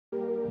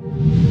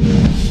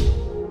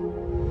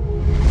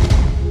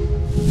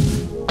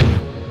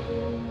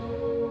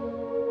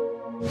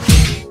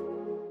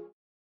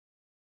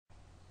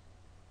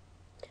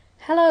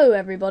Hello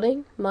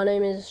everybody, my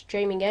name is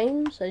Jamie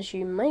Games, as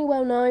you may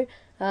well know,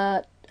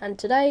 and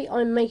today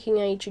I'm making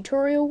a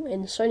tutorial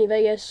in Sony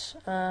Vegas,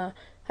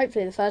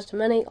 hopefully the first of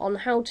many, on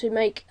how to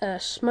make a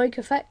smoke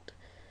effect.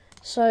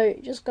 So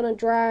just going to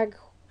drag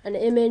an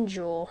image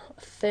or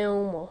a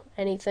film or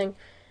anything.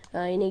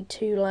 You need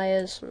two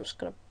layers. I'm just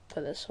going to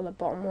put this on the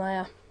bottom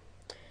layer,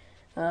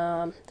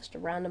 just a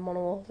random one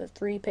or the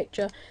 3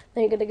 picture.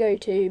 Then you're going to go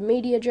to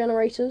media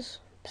generators,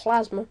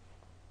 plasma,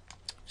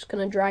 just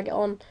going to drag it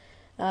on.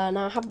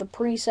 Now I have the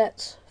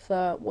presets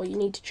for what you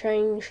need to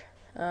change.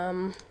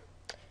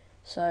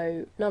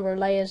 So number of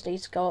layers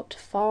needs to go up to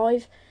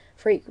 5.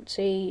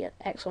 Frequency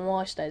X and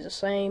Y stays the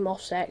same.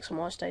 Offset X and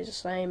Y stays the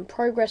same.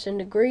 Progress in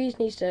degrees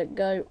needs to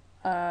go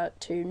to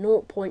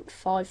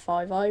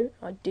 0.550.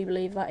 I do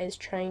believe that is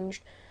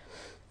changed.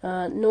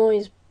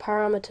 Noise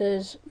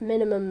parameters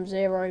minimum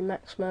 0,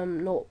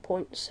 maximum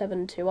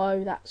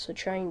 0.720. That's a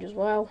change as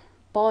well.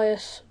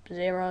 Bias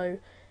 0.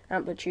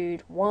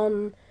 Amplitude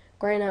 1.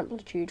 Grain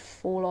amplitude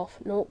fall off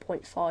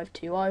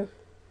 0.520,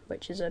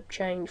 which is a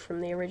change from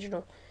the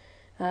original.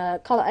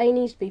 Colour A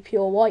needs to be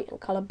pure white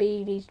and colour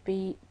B needs to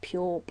be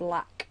pure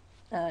black.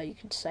 You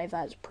can save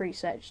that as a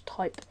preset, just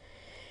type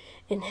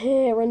in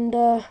here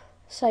and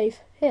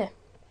save here.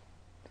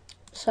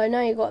 So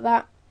now you've got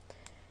that,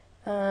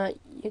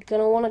 you're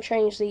going to want to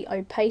change the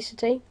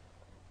opacity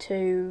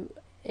to,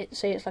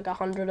 see it's like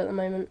 100 at the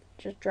moment,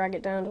 just drag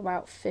it down to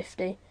about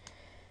 50,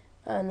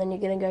 and then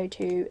you're going to go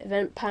to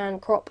event pan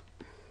crop.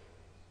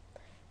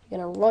 You're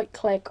going to right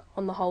click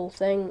on the whole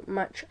thing,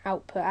 match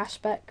output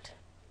aspect,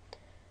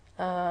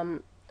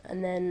 and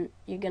then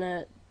you're going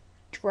to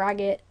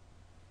drag it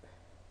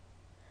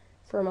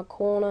from a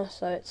corner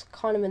so it's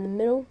kind of in the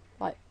middle,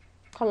 kind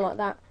of like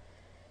that,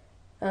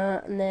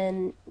 and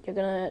then you're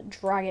going to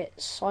drag it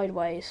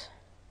sideways.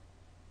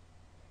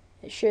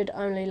 It should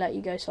only let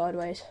you go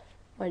sideways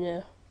when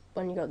you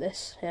got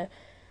this here,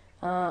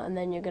 and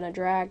then you're going to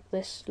drag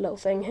this little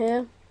thing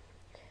here.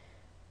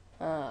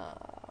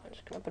 I'm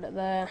just going to put it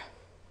there.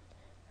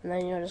 And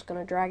then you're just going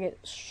to drag it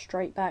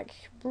straight back,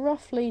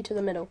 roughly to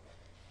the middle.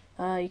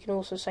 You can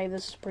also save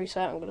this as a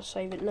preset. I'm going to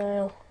save it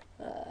now.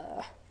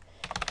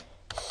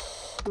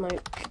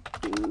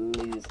 Smoke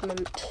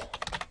movement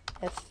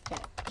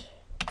effect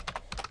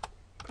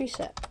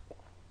preset.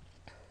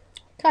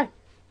 Okay,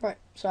 right.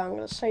 So I'm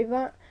going to save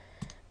that,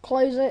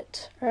 close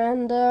it,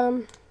 and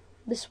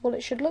this is what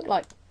it should look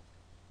like.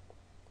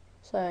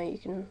 So you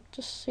can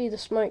just see the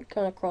smoke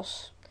going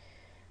across.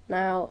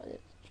 Now,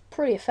 it's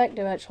pretty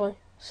effective actually.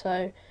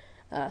 So,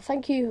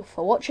 thank you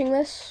for watching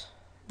this.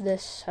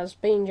 This has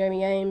been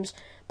Jamie Games.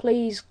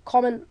 Please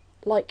comment,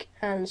 like,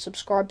 and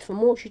subscribe for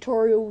more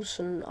tutorials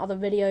and other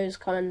videos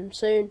coming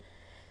soon.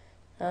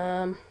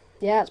 Yeah,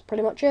 that's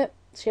pretty much it.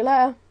 See you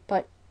later.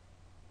 Bye.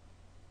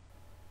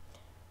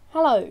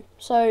 Hello.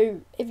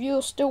 So, if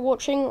you're still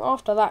watching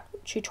after that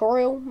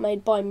tutorial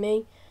made by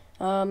me,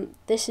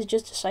 this is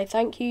just to say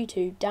thank you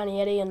to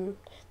Danny Eddy, and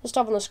the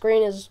stuff on the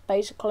screen is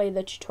basically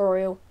the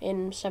tutorial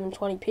in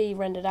 720p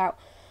rendered out,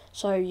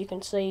 so you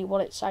can see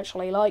what it's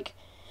actually like.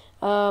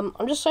 I'm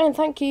just saying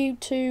thank you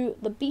to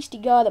the beastie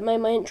guy that made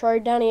my intro,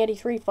 Danny Eddy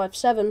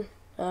 357.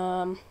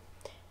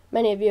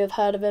 Many of you have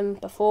heard of him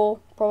before,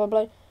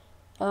 probably,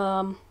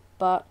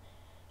 but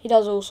he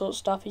does all sorts of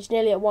stuff. He's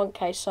nearly at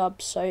 1k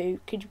subs, so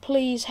could you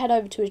please head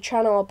over to his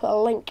channel? I'll put a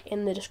link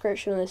in the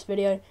description of this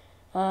video.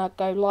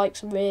 Go like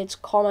some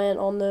vids, comment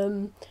on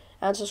them,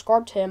 and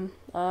subscribe to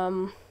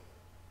him.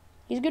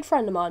 He's a good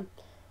friend of mine.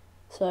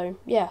 So,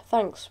 yeah,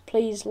 thanks.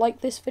 Please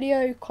like this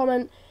video,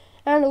 comment,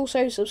 and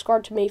also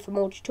subscribe to me for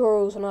more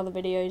tutorials and other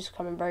videos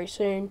coming very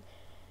soon.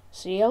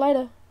 See you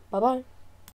later. Bye-bye.